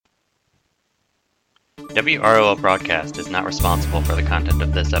WROL Broadcast is not responsible for the content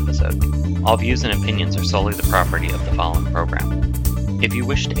of this episode. All views and opinions are solely the property of the following program. If you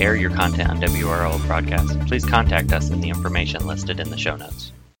wish to air your content on WROL Broadcast, please contact us in the information listed in the show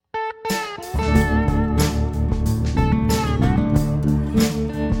notes.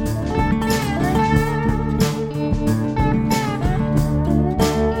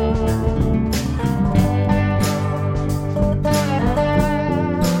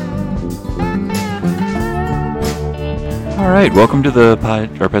 All right, welcome to the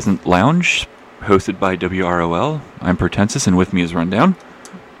Our Peasant Lounge, hosted by WROL. I'm Pertensis, and with me is Rundown.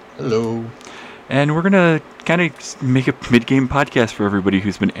 Hello. And we're going to kind of make a mid-game podcast for everybody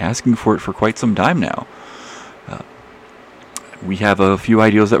who's been asking for it for quite some time now. We have a few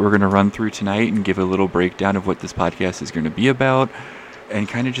ideas that we're going to run through tonight and give a little breakdown of what this podcast is going to be about, and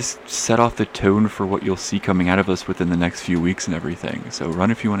kind of just set off the tone for what you'll see coming out of us within the next few weeks and everything. So, Run,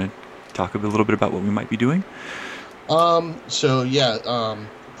 if you want to talk a little bit about what we might be doing.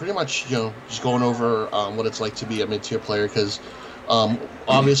 Pretty much, just going over what it's like to be a mid-tier player, because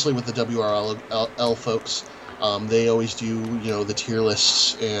obviously with the WRL folks, they always do, the tier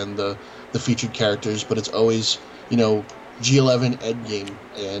lists and the featured characters, but it's always, G11 endgame,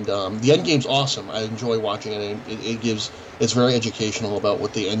 and the endgame's awesome. I enjoy watching it, and it's very educational about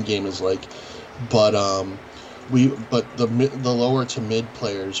what the endgame is like, but the lower to mid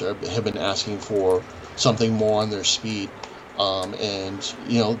players have been asking for something more on their speed, and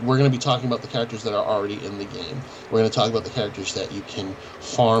we're going to be talking about the characters that are already in the game. We're going to talk about the characters that you can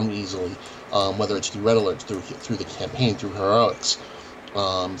farm easily, whether it's through red alerts, through the campaign, through heroics,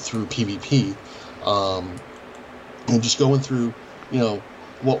 through PvP, and just going through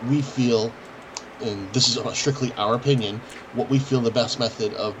what we feel, and this is strictly our opinion, what we feel the best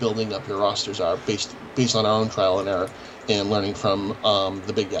method of building up your rosters are based on our own trial and error and learning from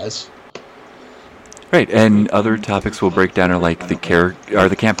the big guys. Right, and other topics we'll break down are like the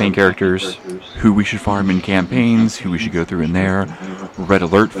campaign characters, who we should farm in campaigns, who we should go through in there, red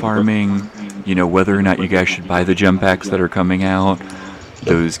alert farming, whether or not you guys should buy the gem packs that are coming out,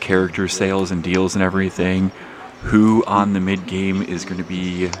 those character sales and deals and everything, who on the mid game is going to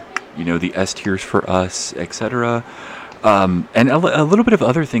be, the S tiers for us, etc. And a little bit of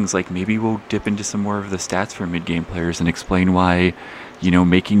other things, like maybe we'll dip into some more of the stats for mid game players and explain why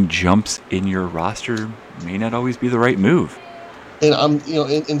making jumps in your roster may not always be the right move. And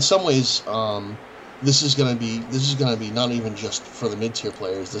in some ways, this is going to be not even just for the mid-tier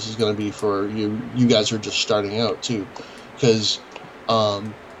players. This is going to be for you guys who are just starting out too, because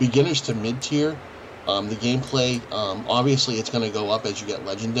beginners to mid-tier, the gameplay, obviously it's going to go up as you get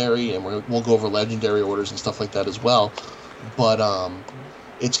legendary, and we'll go over legendary orders and stuff like that as well. But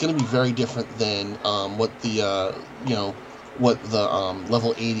it's going to be very different than what the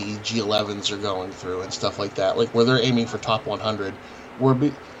level 80 G11s are going through and stuff like that. Like where they're aiming for top 100,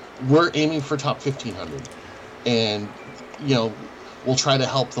 we're aiming for top 1500, and we'll try to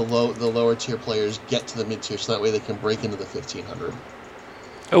help the lower tier players get to the mid tier, so that way they can break into the 1500.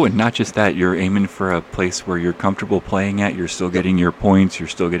 Oh, and not just that, you're aiming for a place where you're comfortable playing at, you're still getting your points, you're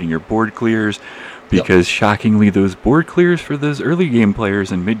still getting your board clears, because shockingly, those board clears for those early game players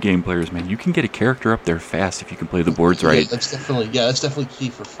and mid game players, man, you can get a character up there fast if you can play the boards right. That's definitely key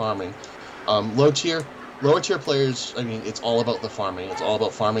for farming. Lower tier players, it's all about the farming. It's all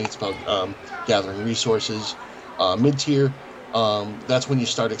about farming. It's about gathering resources. Mid tier, that's when you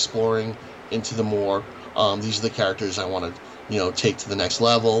start exploring into the more. These are the characters I want to take to the next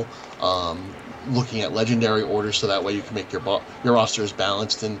level. Looking at legendary orders, so that way you can make your roster as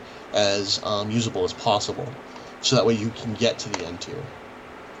balanced and as usable as possible, so that way you can get to the end tier.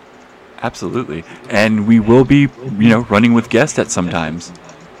 Absolutely. And we will be, running with guests at sometimes.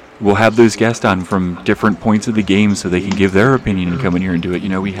 We'll have those guests on from different points of the game so they can give their opinion and come in here and do it.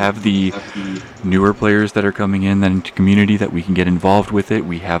 We have the newer players that are coming in into community that we can get involved with it.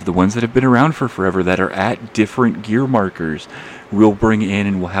 We have the ones that have been around for forever that are at different gear markers. We'll bring in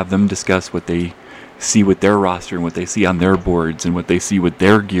and we'll have them discuss what they see with their roster and what they see on their boards and what they see with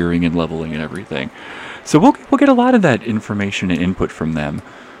their gearing and leveling and everything. So we'll get a lot of that information and input from them.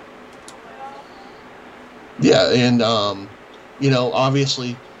 Yeah, and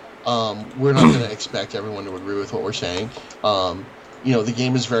obviously, we're not going to expect everyone to agree with what we're saying. The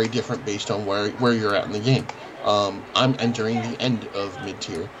game is very different based on where you're at in the game. I'm entering the end of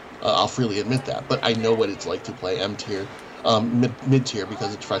mid-tier. I'll freely admit that, but I know what it's like to play M-tier, mid-tier,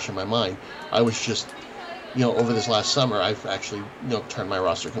 because it's fresh in my mind. I was just, over this last summer, I've actually, turned my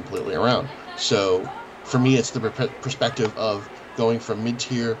roster completely around. So for me, it's the perspective of going from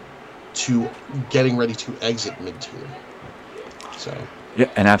mid-tier to getting ready to exit mid-tier. So Yeah,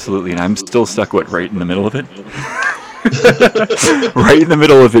 and absolutely, and I'm still stuck, right in the middle of it? Right in the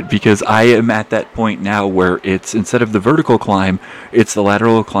middle of it, because I am at that point now where it's, instead of the vertical climb, it's the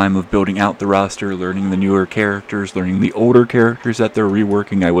lateral climb of building out the roster, learning the newer characters, learning the older characters that they're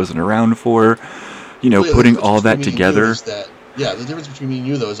reworking I wasn't around for, putting all that together. The difference between me and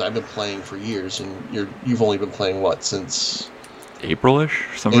you, though, is I've been playing for years, and you've only been playing, since...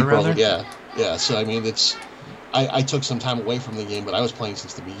 April-ish? Somewhere around there? Yeah, so, I mean, I took some time away from the game, but I was playing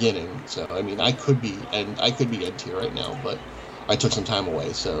since the beginning. So I mean, I could be end tier right now, but I took some time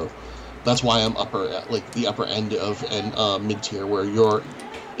away. So that's why I'm the upper end of mid tier, where you're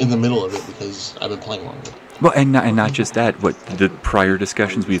in the middle of it, because I've been playing longer. Well, and not just that, but the prior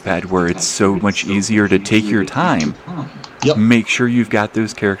discussions we've had, where it's so much easier to take your time. Yep. Make sure you've got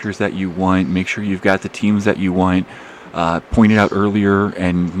those characters that you want. Make sure you've got the teams that you want. Pointed out earlier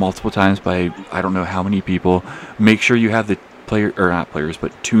and multiple times by I don't know how many people, make sure you have the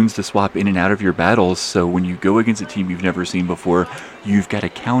tunes to swap in and out of your battles, so when you go against a team you've never seen before, you've got a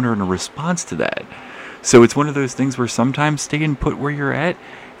counter and a response to that. So it's one of those things where sometimes staying put where you're at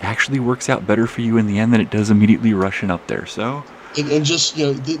actually works out better for you in the end than it does immediately rushing up there. So and just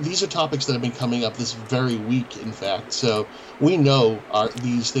these are topics that have been coming up this very week, in fact. So we know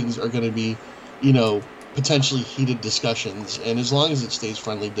these things are going to be potentially heated discussions, and as long as it stays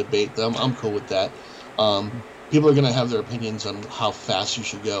friendly debate, I'm cool with that. People are going to have their opinions on how fast you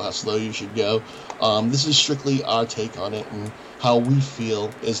should go, how slow you should go. This is strictly our take on it and how we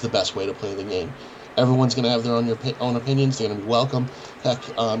feel is the best way to play the game. Everyone's going to have their own opinions. They're going to be welcome. Heck,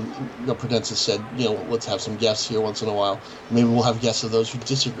 Prudence said, let's have some guests here once in a while. Maybe we'll have guests of those who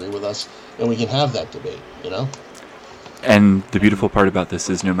disagree with us, and we can have that debate, And the beautiful part about this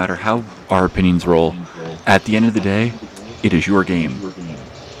is, no matter how our opinions roll, at the end of the day, it is your game.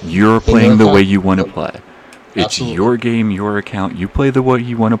 You're playing the way you want to play. It's Absolutely. Your game, your account. You play the way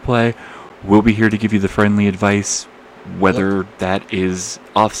you want to play. We'll be here to give you the friendly advice, whether that is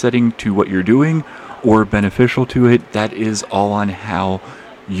offsetting to what you're doing or beneficial to it. That is all on how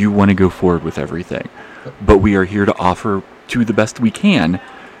you want to go forward with everything. But we are here to offer, to the best we can,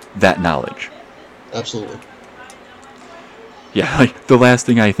 that knowledge. Absolutely. Yeah, the last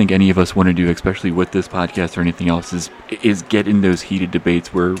thing I think any of us want to do, especially with this podcast or anything else, is get in those heated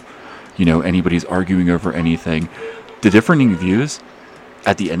debates where, anybody's arguing over anything. The differing views,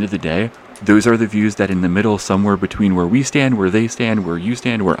 at the end of the day, those are the views that in the middle, somewhere between where we stand, where they stand, where you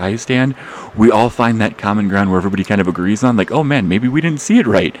stand, where I stand, we all find that common ground where everybody kind of agrees on, like, oh man, maybe we didn't see it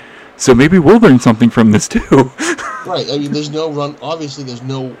right. So maybe we'll learn something from this too. Right. I mean, there's no one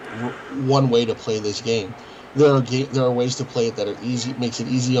way to play this game. There are ways to play it that are easy, makes it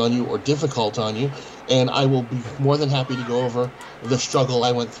easy on you or difficult on you, and I will be more than happy to go over the struggle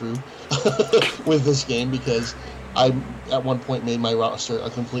I went through with this game, because I at one point made my roster a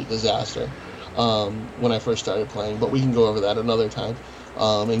complete disaster when I first started playing. But we can go over that another time,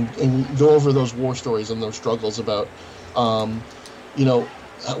 and go over those war stories and those struggles about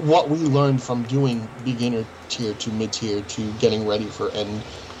what we learned from doing beginner tier to mid tier to getting ready for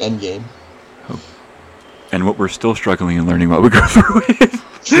end game. And what we're still struggling and learning while we go through it.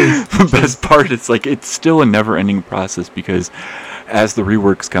 The best part is, it's still a never-ending process, because as the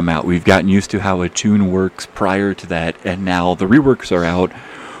reworks come out, we've gotten used to how a tune works prior to that, and now the reworks are out.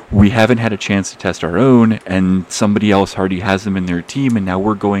 We haven't had a chance to test our own, and somebody else already has them in their team, and now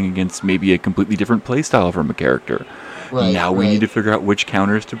we're going against maybe a completely different playstyle from a character. Right, now we need to figure out which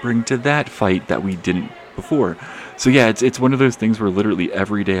counters to bring to that fight that we didn't before. So yeah, it's one of those things where literally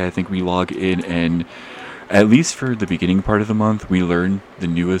every day I think we log in, and at least for the beginning part of the month, we learn the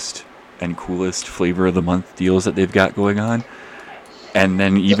newest and coolest flavor of the month deals that they've got going on. And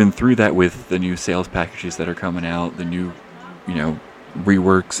then even through that, with the new sales packages that are coming out, the new,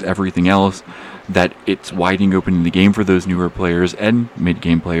 reworks, everything else, that it's widening open in the game for those newer players and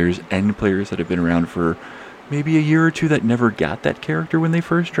mid-game players and players that have been around for maybe a year or two that never got that character when they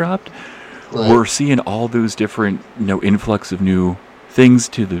first dropped. Right. We're seeing all those different, influx of new things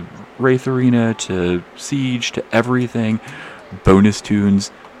to the Wraith Arena, to Siege, to everything, bonus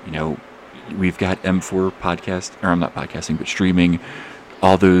tunes. We've got M4 podcast, or I'm not podcasting, but streaming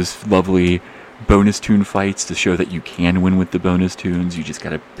all those lovely bonus tune fights to show that you can win with the bonus tunes. You just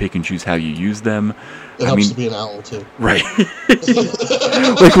got to pick and choose how you use them. It helps to be an owl too. Right.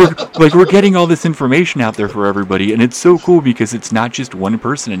 we're getting all this information out there for everybody, and it's so cool because it's not just one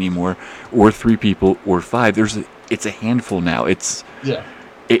person anymore, or 3 people, or 5. It's a handful now. It's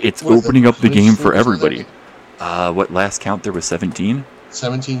opening up the game for everybody. What last count there was 17?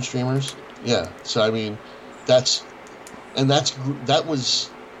 17 streamers. Yeah. So I mean, that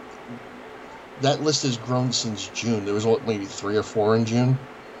that list has grown since June. There was maybe 3 or 4 in June.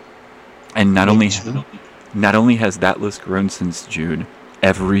 And not only has that list grown since June,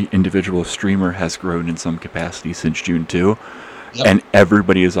 every individual streamer has grown in some capacity since June too. Yep. And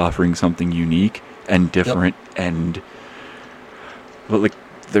everybody is offering something unique and different. Yep. And like,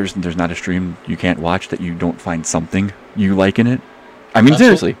 there's not a stream you can't watch that you don't find something you like in it. I mean,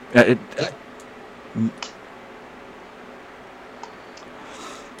 seriously. And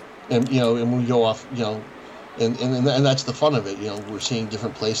and we go off, and that's the fun of it. We're seeing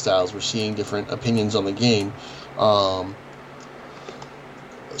different play styles. We're seeing different opinions on the game.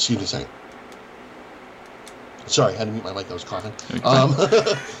 Excuse me a second. Sorry, I had to mute my mic. I was coughing.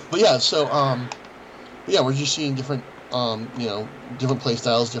 But yeah, we're just seeing different, different play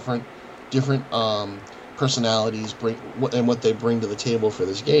styles, different personalities what they bring to the table for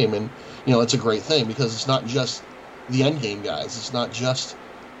this game, and it's a great thing because it's not just the end game guys. It's not just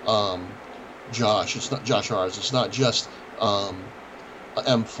Josh. It's not Josh R's. It's not just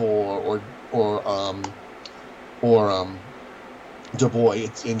M4 or Dubois.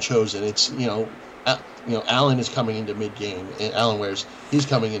 It's in Chosen. It's Alan is coming into mid game, and Alan Wares, he's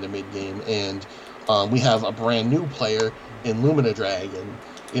coming into mid game, and we have a brand new player in Lumina Dragon.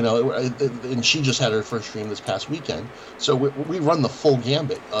 And she just had her first stream this past weekend. So we run the full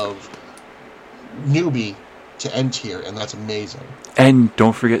gambit of newbie to end tier, and that's amazing. And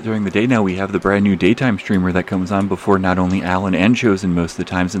don't forget, during the day now, we have the brand new daytime streamer that comes on before not only Alan and Chosen most of the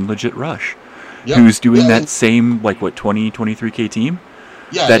times in Legit Rush, who's doing that same 23K team.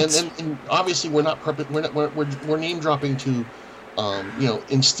 Yeah, and obviously we're not we're name dropping to,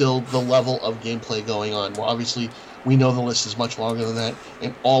 instill the level of gameplay going on. Well, obviously we know the list is much longer than that,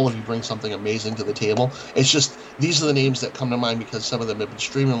 and all of you bring something amazing to the table. It's just these are the names that come to mind because some of them have been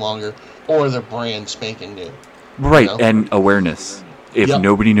streaming longer, or they're brand spanking new. Right, and awareness. If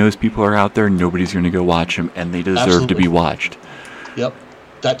nobody knows people are out there, nobody's going to go watch them, and they deserve to be watched. Yep,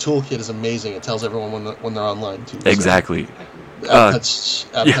 that toolkit is amazing. It tells everyone when they're online too. Exactly. Abcuts'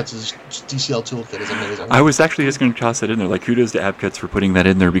 DCL toolkit is amazing. I was actually just going to toss that in there. Kudos to Abcuts for putting that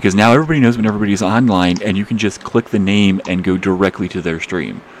in there, because now everybody knows when everybody's online, and you can just click the name and go directly to their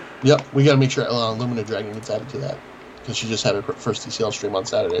stream. Yep, we got to make sure Lumina Dragon gets added to that, because she just had her first DCL stream on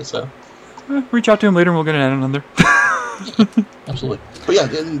Saturday. So reach out to him later, and we'll get it added on there. Absolutely. But yeah,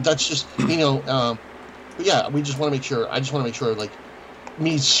 that's just but yeah, we just want to make sure. I just want to make sure,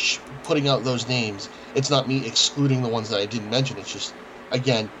 me putting out those names, it's not me excluding the ones that I didn't mention. It's just,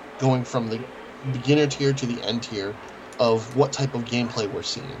 again, going from the beginner tier to the end tier of what type of gameplay we're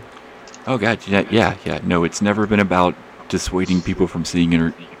seeing. Oh, God, yeah. No, it's never been about dissuading people from seeing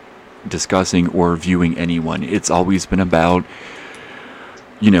or discussing or viewing anyone. It's always been about,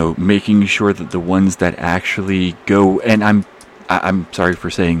 making sure that the ones that actually go, and I'm sorry for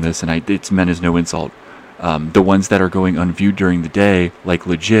saying this, and it's meant as no insult, the ones that are going unviewed during the day, like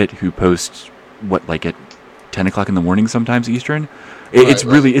Legit, who posts at 10 o'clock in the morning sometimes Eastern.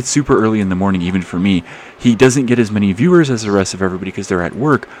 It's super early in the morning even for me. He doesn't get as many viewers as the rest of everybody because they're at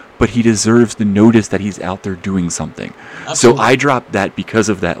work, but he deserves the notice that he's out there doing something. Absolutely. So I dropped that because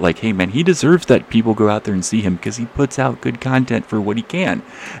of that. Hey man, he deserves that people go out there and see him because he puts out good content for what he can,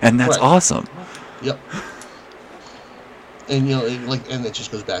 and that's awesome. Yep. And and it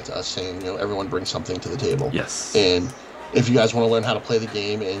just goes back to us saying, everyone brings something to the table. Yes. And if you guys want to learn how to play the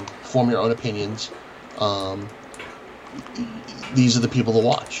game and form your own opinions, these are the people to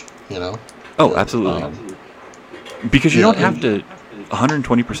watch. Oh, absolutely. Because you don't have to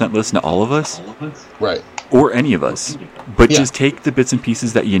 120% listen to all of us, right? Or any of us, but just take the bits and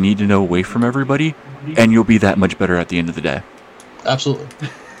pieces that you need to know away from everybody, and you'll be that much better at the end of the day. Absolutely.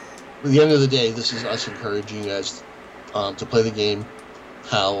 At the end of the day, this is us encouraging you guys to play the game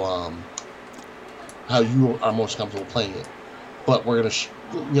how you are most comfortable playing it, but we're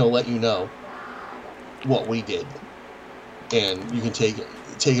gonna let you know what we did, and you can take it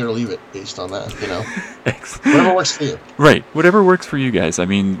or leave it based on that. Whatever works for you. Right, whatever works for you guys. I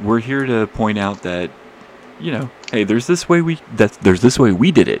mean, we're here to point out that hey, there's this way we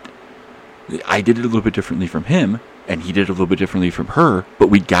did it. I did it a little bit differently from him, and he did it a little bit differently from her, but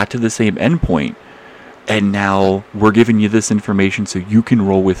we got to the same endpoint. And now we're giving you this information so you can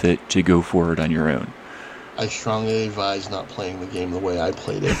roll with it to go forward on your own. I strongly advise not playing the game the way I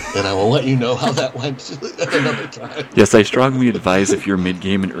played it, and I will let you know how that went at another time. Yes, I strongly advise if you're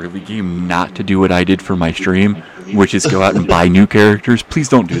mid-game and early game not to do what I did for my stream, which is go out and buy new characters. Please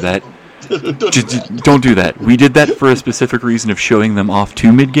don't do that. Don't do that. We did that for a specific reason of showing them off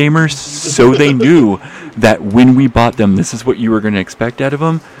to mid-gamers, so they knew that when we bought them, this is what you were going to expect out of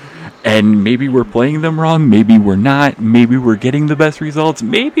them. And maybe we're playing them wrong, maybe we're not, maybe we're getting the best results,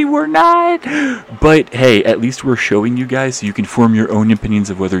 maybe we're not. But hey, at least we're showing you guys so you can form your own opinions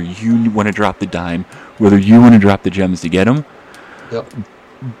of whether you want to drop the dime, whether you want to drop the gems to get them. Yep.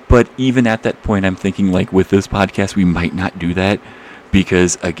 But even at that point, I'm thinking, like, with this podcast, we might not do that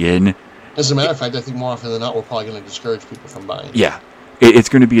because, again... As a matter of fact, I think more often than not, we're probably going to discourage people from buying. Yeah. It's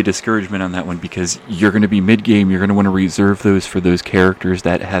going to be a discouragement on that one because you're going to be mid-game. You're going to want to reserve those for those characters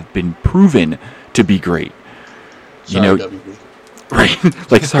that have been proven to be great. Sorry, WB.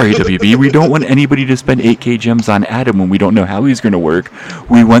 Right? Like, sorry, WB. We don't want anybody to spend 8K gems on Adam when we don't know how he's going to work.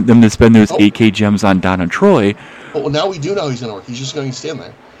 We want them to spend those 8K gems on Don and Troy. Well, now we do know he's going to work. He's just going to stand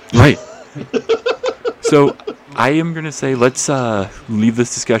there. Right. So I am going to say let's leave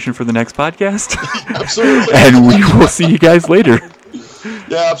this discussion for the next podcast. Absolutely. And we will see you guys later.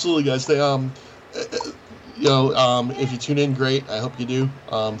 Yeah, absolutely, guys. They, if you tune in, great. I hope you do.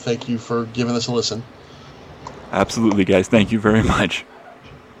 Thank you for giving us a listen. Absolutely, guys. Thank you very much.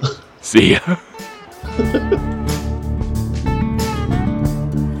 See ya.